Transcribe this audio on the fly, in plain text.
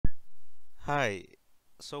Hi.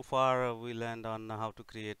 So far, we learned on how to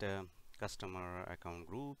create customer account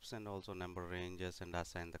groups and also number ranges and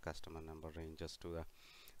assign the customer number ranges to the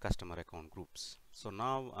customer account groups. So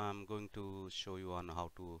now I'm going to show you on how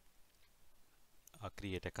to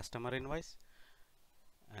create a customer invoice.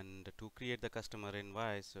 And to create the customer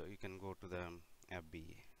invoice, you can go to the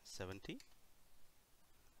FB70,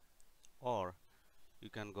 or you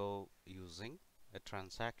can go using a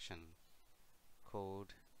transaction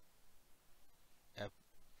code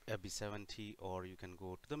FB70, or you can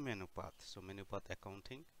go to the menu path. So menu path: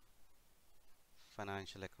 accounting,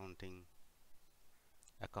 financial accounting,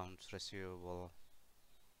 accounts receivable,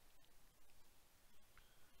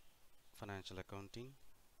 financial accounting,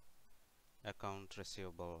 account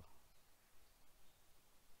receivable,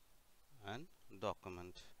 and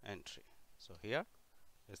document entry. So here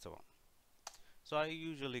is the one. So I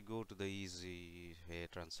usually go to the easy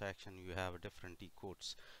transaction. You have different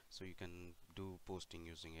e-codes, so you can do posting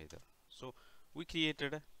using either. So we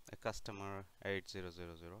created a customer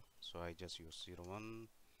 8000. So I just use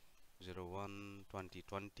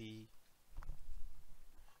 01/01/2020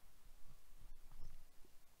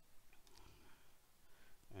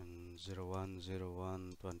 and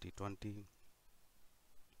 01/01/2020,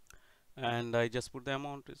 and I just put the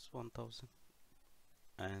amount is 1000,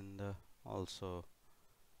 and also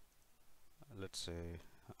let's say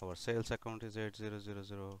our sales account is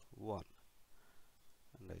 80001,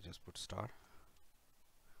 and I just put star,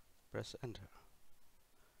 press enter.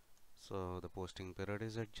 So the posting period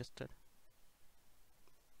is adjusted.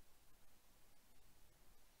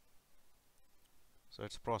 So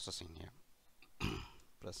it's processing here.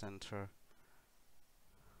 Press enter.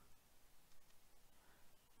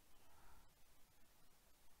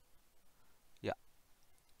 Yeah,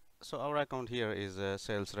 so our account here is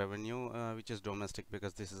sales revenue, which is domestic,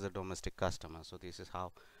 because this is a domestic customer. So this is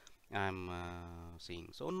how I'm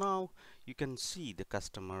seeing. So now you can see the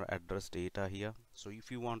customer address data here. So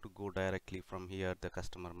if you want to go directly from here, the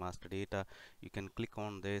customer master data, you can click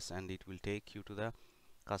on this and it will take you to the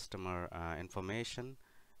customer information.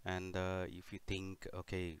 And if you think,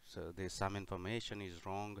 okay, so there's some information is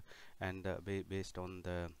wrong, and based on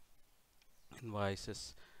the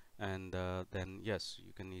invoices, and then yes,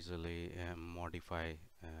 you can easily modify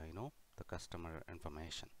the customer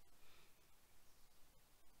information.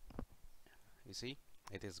 You see,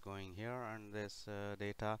 it is going here and this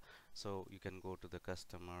data. So you can go to the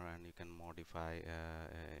customer and you can modify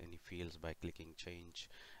any fields by clicking change,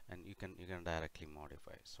 and you can directly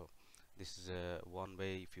modify. So this is one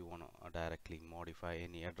way. If you want to directly modify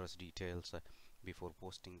any address details before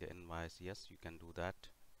posting the invoice, yes, you can do that.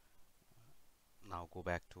 Now go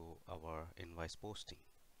back to our invoice posting.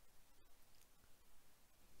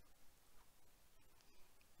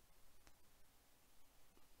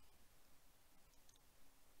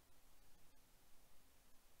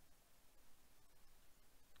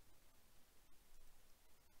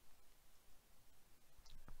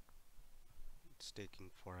 It's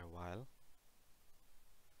taking for a while.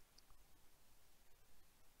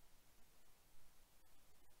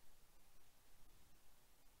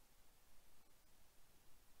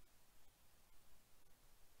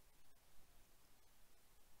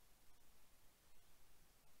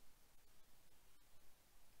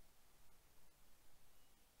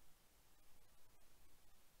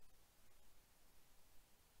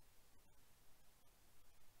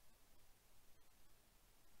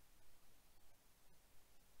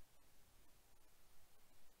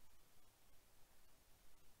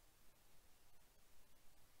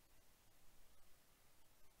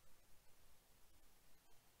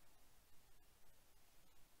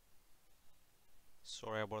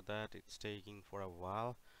 Sorry about that, it's taking for a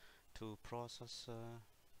while to process.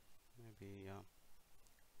 Maybe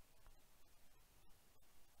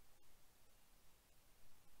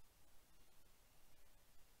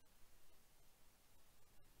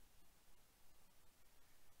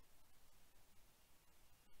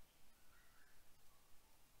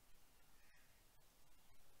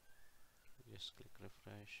just click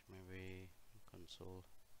refresh, maybe console.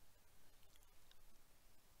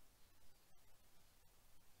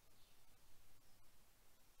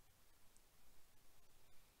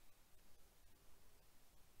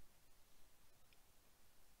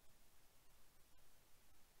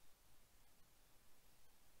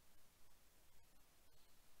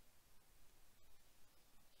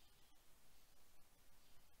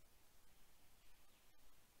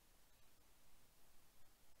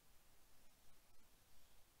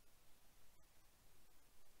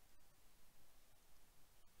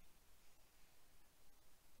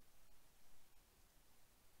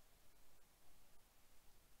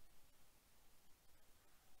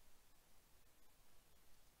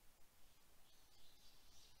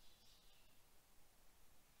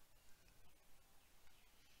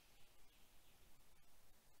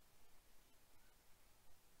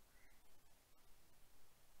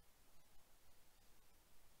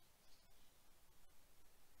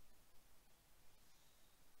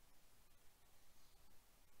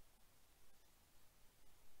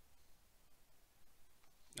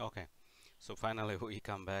 Okay, so finally we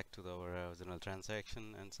come back to our original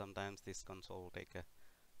transaction, and sometimes this console will take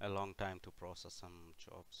a long time to process some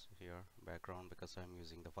jobs here background because I'm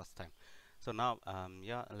using the first time. So now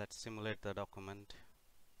yeah, let's simulate the document.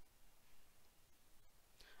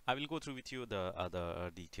 I will go through with you the other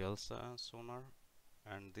details sooner,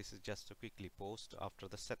 and this is just to quickly post after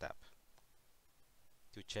the setup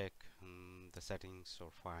to check the settings are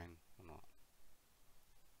fine or not.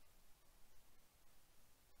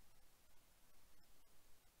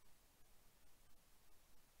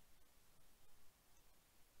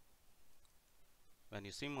 When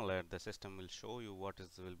you simulate, the system will show you what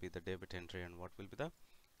will be the debit entry and what will be the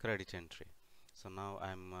credit entry. So now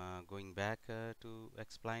I'm going back to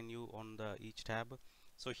explain you on the each tab.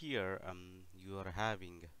 So here you are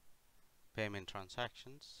having payment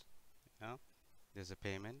transactions. Yeah, there's a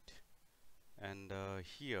payment, and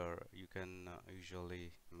here you can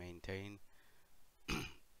usually maintain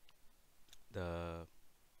the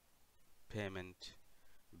payment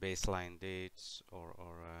baseline dates, or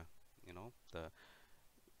you know, the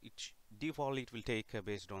each default it will take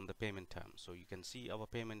based on the payment term. So you can see our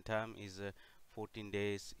payment term is 14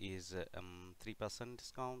 days is 3%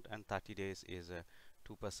 discount, and 30 days is a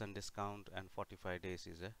 2% discount, and 45 days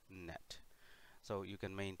is a net. So you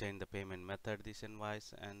can maintain the payment method this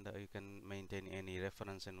invoice, and you can maintain any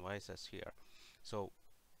reference invoices here. So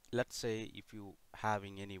let's say if you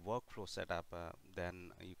having any workflow setup, then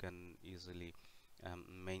you can easily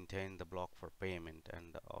maintain the block for payment,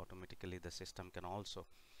 and automatically the system can also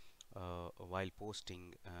while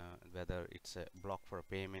posting whether it's a block for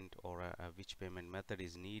payment or which payment method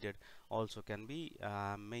is needed also can be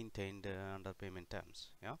maintained under payment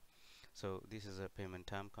terms. Yeah, so this is a payment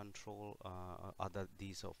term control. Other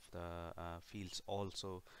these of the fields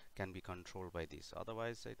also can be controlled by this,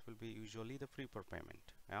 otherwise it will be usually the free per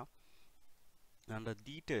payment. Yeah, and the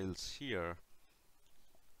details here.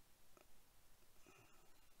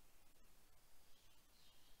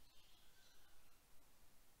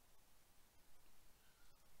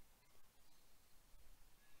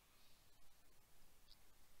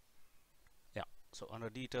 Yeah, so under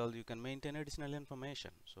detail you can maintain additional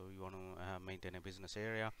information. So you want to maintain a business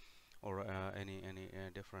area or any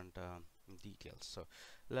different details. So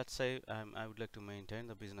let's say I would like to maintain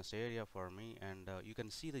the business area for me, and you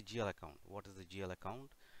can see the GL account. What is the GL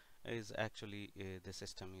account? Is actually the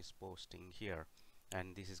system is posting here,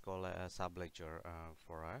 and this is called a subledger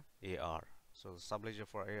for AR. So subledger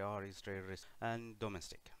for AR is trade and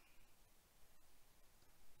domestic.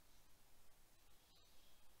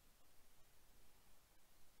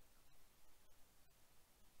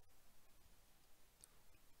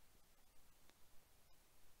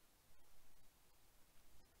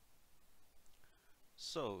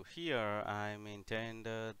 So here I maintained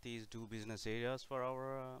these two business areas for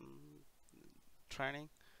our training,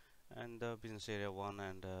 and the business area 1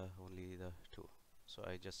 and only the 2. So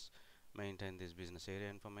I just maintain this business area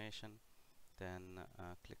information, then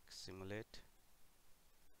click simulate.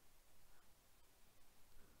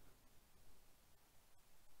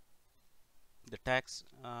 The tax,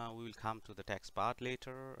 we will come to the tax part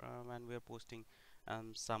later when we are posting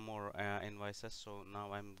some more invoices. So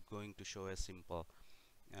now I'm going to show a simple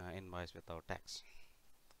invoice without tax.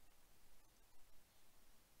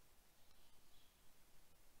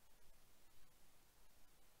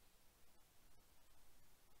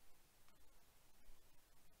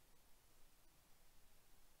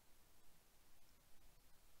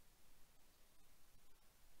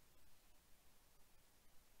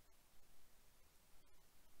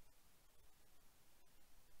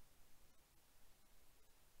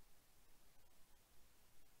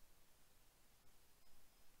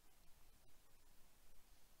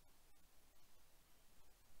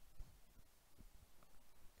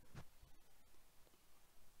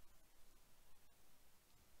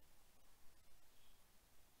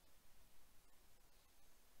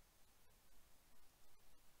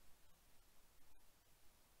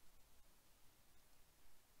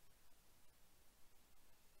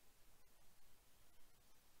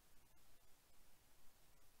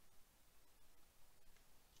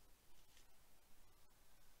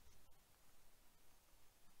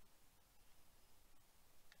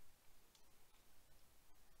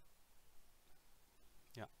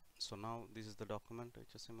 Yeah, so now this is the document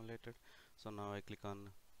which is simulated. So now I click on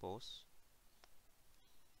pause.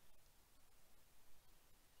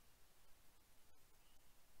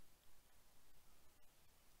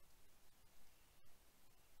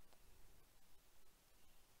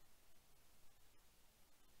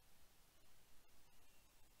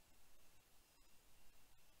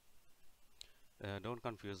 don't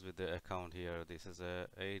confuse with the account here. This is a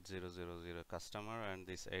 8000 customer, and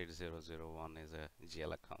this 8001 is a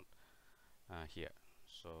GL account here.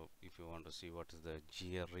 So if you want to see what is the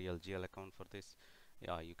GL, real GL account for this,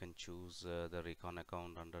 yeah, you can choose the recon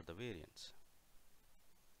account under the variants.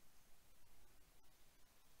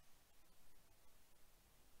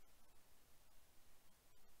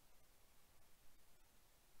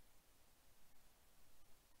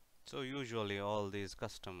 So usually all these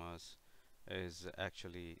customers is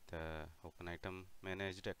actually the open item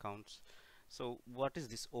managed accounts. So what is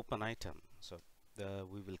this open item? So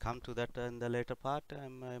we will come to that in the later part.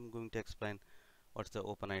 I'm going to explain what's the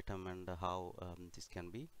open item and how this can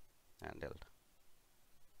be handled.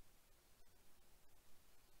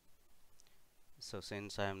 So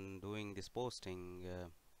since I'm doing this posting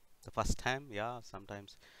the first time, yeah,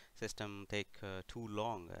 sometimes system take too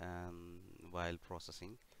long while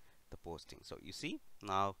processing the posting. So you see,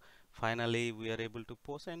 now finally we are able to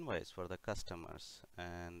post invoice for the customers,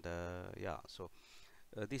 and yeah, so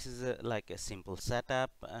this is like a simple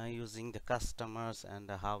setup using the customers and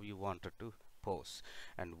how you wanted to post.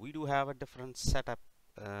 And we do have a different setup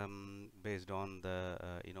based on the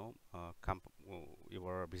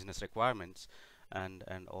your business requirements, and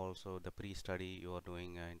also the pre-study you are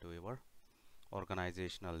doing into your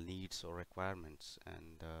organizational needs or requirements.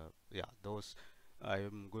 And yeah, those I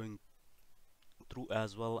am going through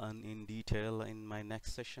as well and in detail in my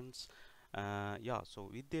next sessions. Yeah,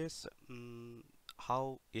 so with this,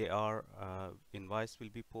 how AR invoice will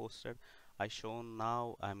be posted, I shown.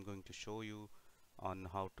 Now I'm going to show you on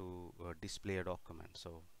how to display a document.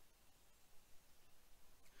 So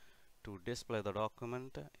to display the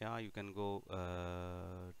document, yeah, you can go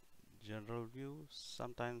general view.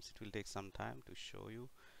 Sometimes it will take some time to show you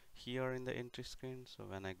here in the entry screen. So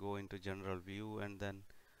when I go into general view and then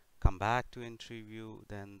come back to entry view,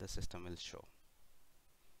 then the system will show,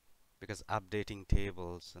 because updating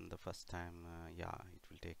tables in the first time, yeah, it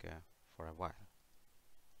will take for a while.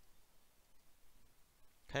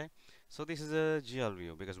 Okay, so this is a GL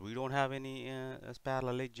view because we don't have any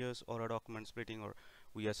parallel ledgers or a document splitting, or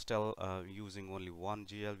we are still using only one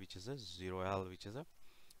GL, which is a 0L, which is a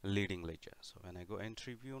leading ledger. So when I go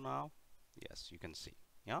entry view now, yes, you can see.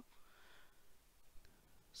 Yeah,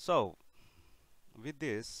 so with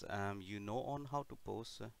this, you know on how to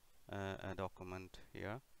post a document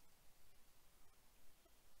here.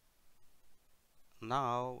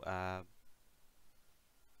 Now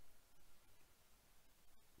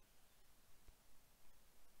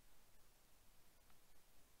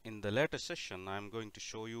in the later session, I'm going to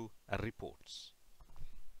show you reports,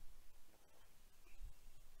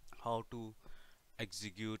 how to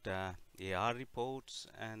execute AR reports,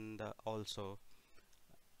 and also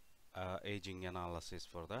aging analysis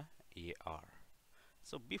for the AR.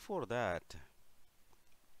 So before that,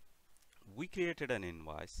 we created an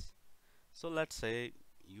invoice. So let's say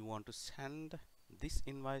you want to send this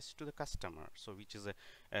invoice to the customer. So which is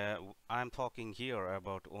I'm talking here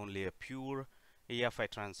about only a pure EFI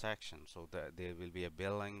transaction. So there will be a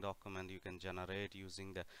billing document you can generate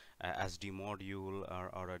using the SD module,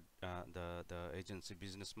 or the agency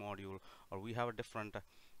business module, or we have a different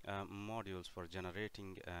modules for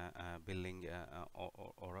generating billing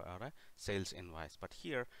or a sales invoice. But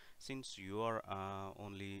here, since you are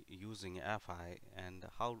only using FI, and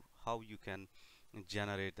how you can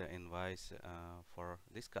generate the invoice for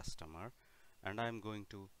this customer, and I'm going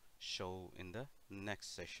to show in the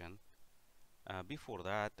next session. Before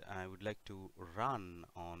that, I would like to run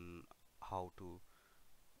on how to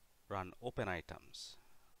run open items.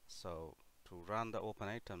 So to run the open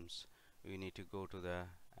items, we need to go to the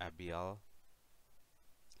ABL.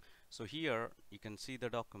 So here you can see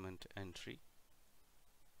the document entry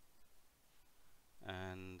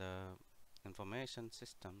and information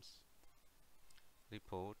systems,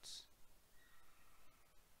 reports,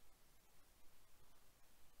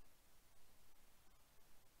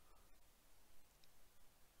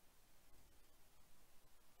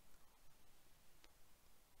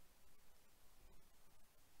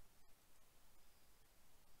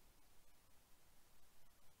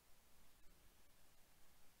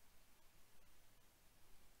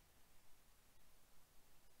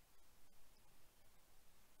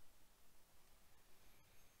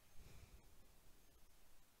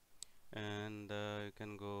 and you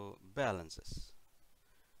can go balances.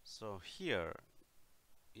 So here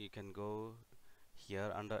you can go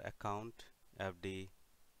here under account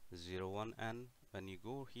FD01N. When you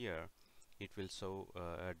go here, it will show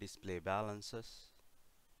display balances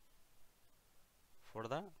for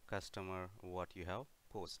the customer what you have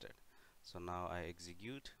posted. So now I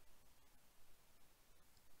execute.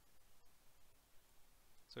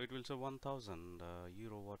 So it will show 1000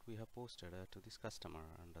 euro what we have posted to this customer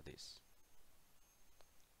under this.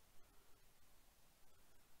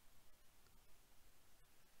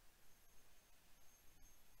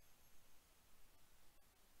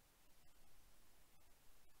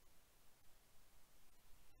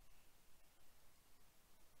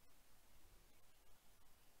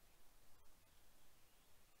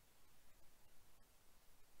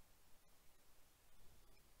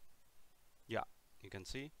 Yeah, you can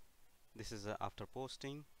see this is after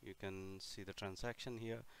posting. You can see the transaction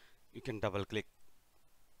here. You can double click.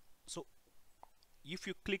 So if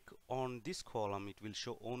you click on this column, it will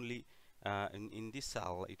show only in this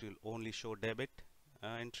cell it will only show debit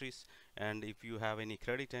entries, and if you have any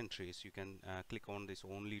credit entries, you can click on this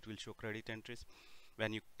only, it will show credit entries.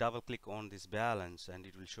 When you double click on this balance, and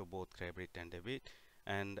it will show both credit and debit,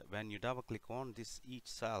 and when you double click on this each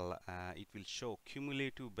cell, it will show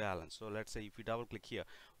cumulative balance. So let's say if you double click here,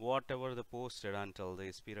 whatever the posted until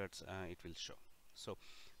these periods, it will show. So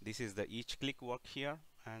this is the each click work here,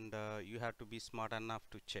 and you have to be smart enough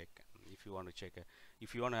to check. If you want to check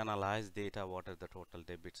if you want to analyze data, what are the total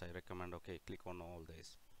debits, I recommend okay, click on all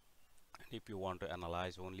this. And if you want to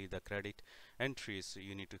analyze only the credit entries,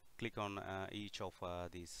 you need to click on each of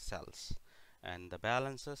these cells, and the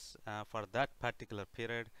balances for that particular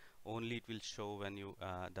period only it will show when you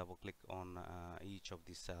double click on each of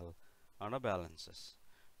the cell on a balances.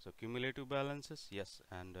 So cumulative balances, yes,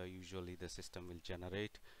 and usually the system will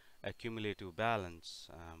generate a cumulative balance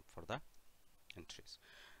for the entries.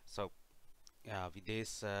 So yeah, with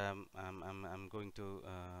this I'm going to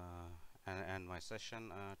end my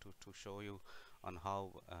session to show you on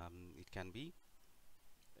how it can be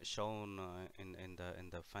shown in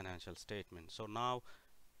the financial statement. So now,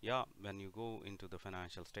 yeah, when you go into the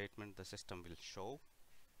financial statement, the system will show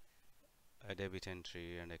a debit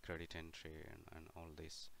entry and a credit entry, and all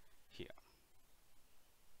this here.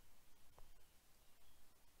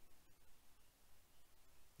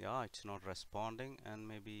 Yeah, it's not responding, and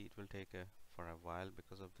maybe it will take for a while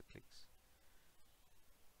because of the clicks.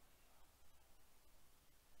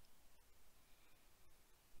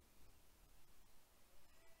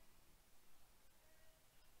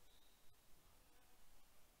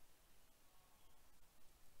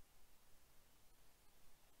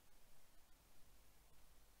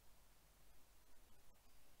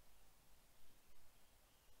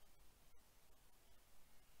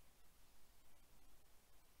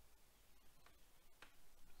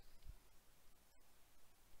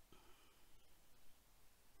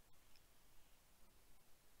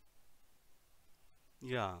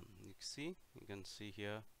 Yeah, you can see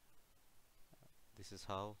here, this is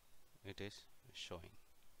how it is showing.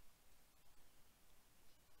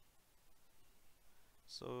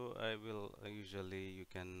 So I will usually you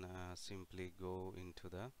can simply go into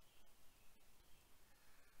the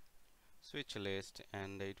switch list,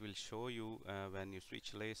 and it will show you when you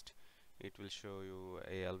switch list, it will show you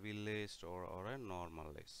ALV list or a normal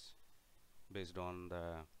list based on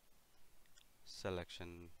the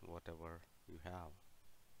selection whatever you have.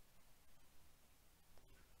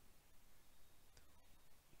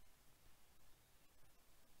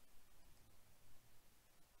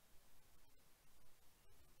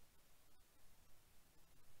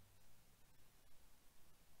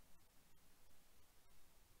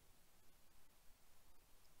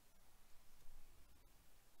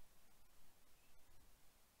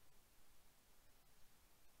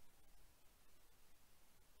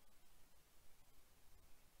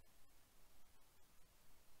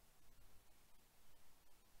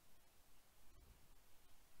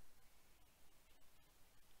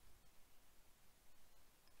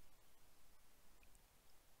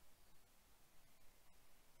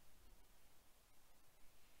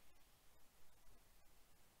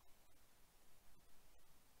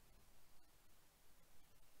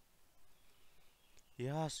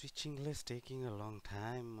 Yeah, switching list taking a long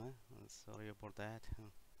time. Sorry about that.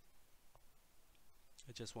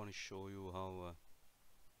 I just want to show you how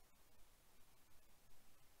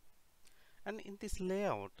and in this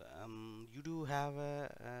layout you do have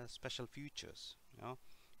special features.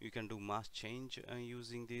 You can do mass change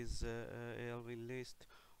using this ALV list,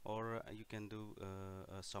 or you can do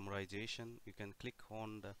a summarization. You can click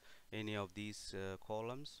on any of these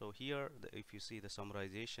columns. So here if you see, the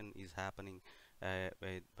summarization is happening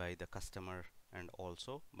by the customer and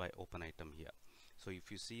also by open item here. So if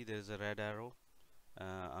you see, there's a red arrow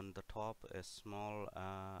on the top, a small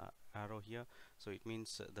arrow here, so it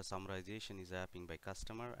means the summarization is happening by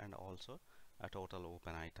customer and also a total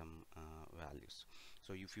open item values.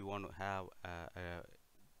 So if you want to have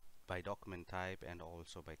by document type and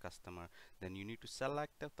also by customer. Then you need to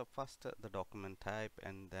select the first the document type,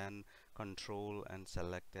 and then control and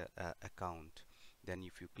select the account. Then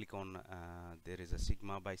if you click on there is a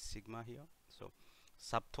sigma by sigma here, so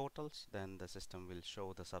subtotals, then the system will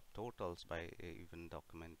show the subtotals by even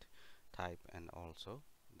document type and also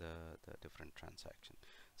the different transaction.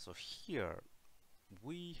 So here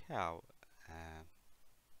we have uh,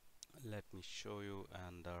 let me show you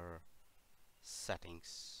under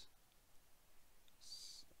settings,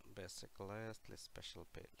 basic list special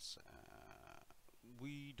pages.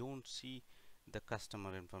 We don't see the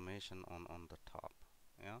customer information on the top.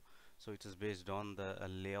 Yeah, so it is based on the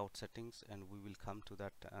layout settings, and we will come to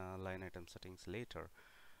that line item settings later.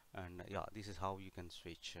 And yeah, this is how you can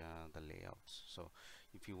switch the layouts. So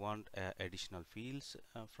if you want additional fields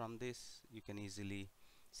from this, you can easily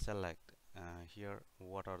select here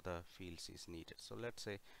what are the fields is needed. So let's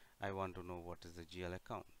say I want to know what is the GL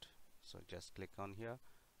account, so just click on here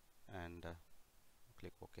and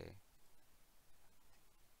click OK,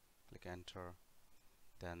 click enter.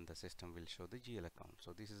 Then the system will show the GL account.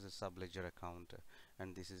 So this is a subledger account,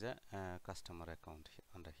 and this is a customer account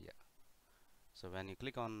under here. So when you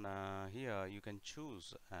click on here, you can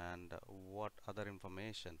choose and what other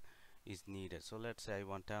information is needed. So let's say I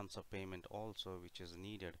want terms of payment also, which is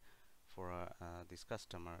needed for this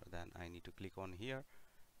customer. Then I need to click on here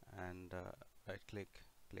and right click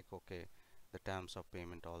OK. The terms of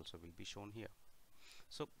payment also will be shown here.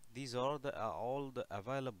 So these are the all the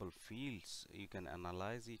available fields. You can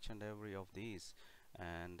analyze each and every of these,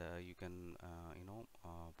 and you can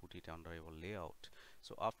put it under your layout.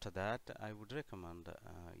 So after that, I would recommend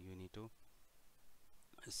you need to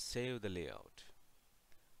save the layout.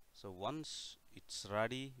 So once it's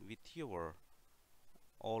ready with your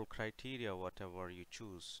all criteria, whatever you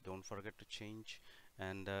choose, don't forget to change.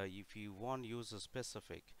 And if you want user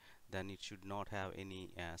specific, then it should not have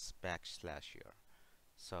any backslash here.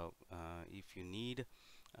 So if you need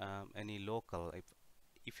any local,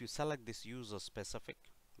 if you select this user specific,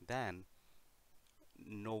 then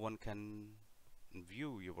no one can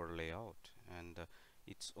view your layout, and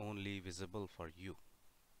it's only visible for you,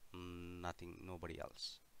 nothing, nobody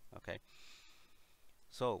else. Okay,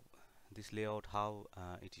 so this layout, how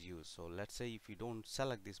it is used. So let's say if you don't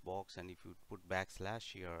select this box, and if you put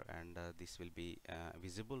backslash here, and this will be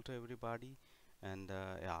visible to everybody, and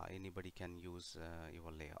yeah, anybody can use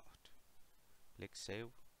your layout. Click save.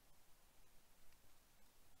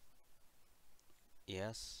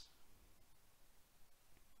 Yes,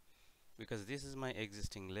 because this is my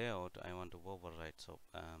existing layout, I want to overwrite. So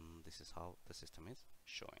this is how the system is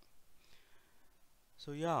showing.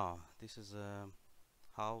 So yeah, this is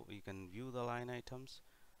how you can view the line items.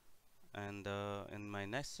 And in my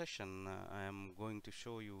next session, I am going to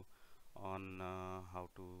show you on how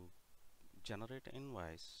to generate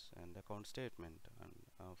invoice and account statement,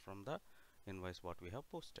 and from the invoice what we have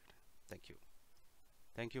posted.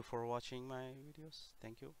 Thank you for watching my videos.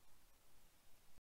 Thank you.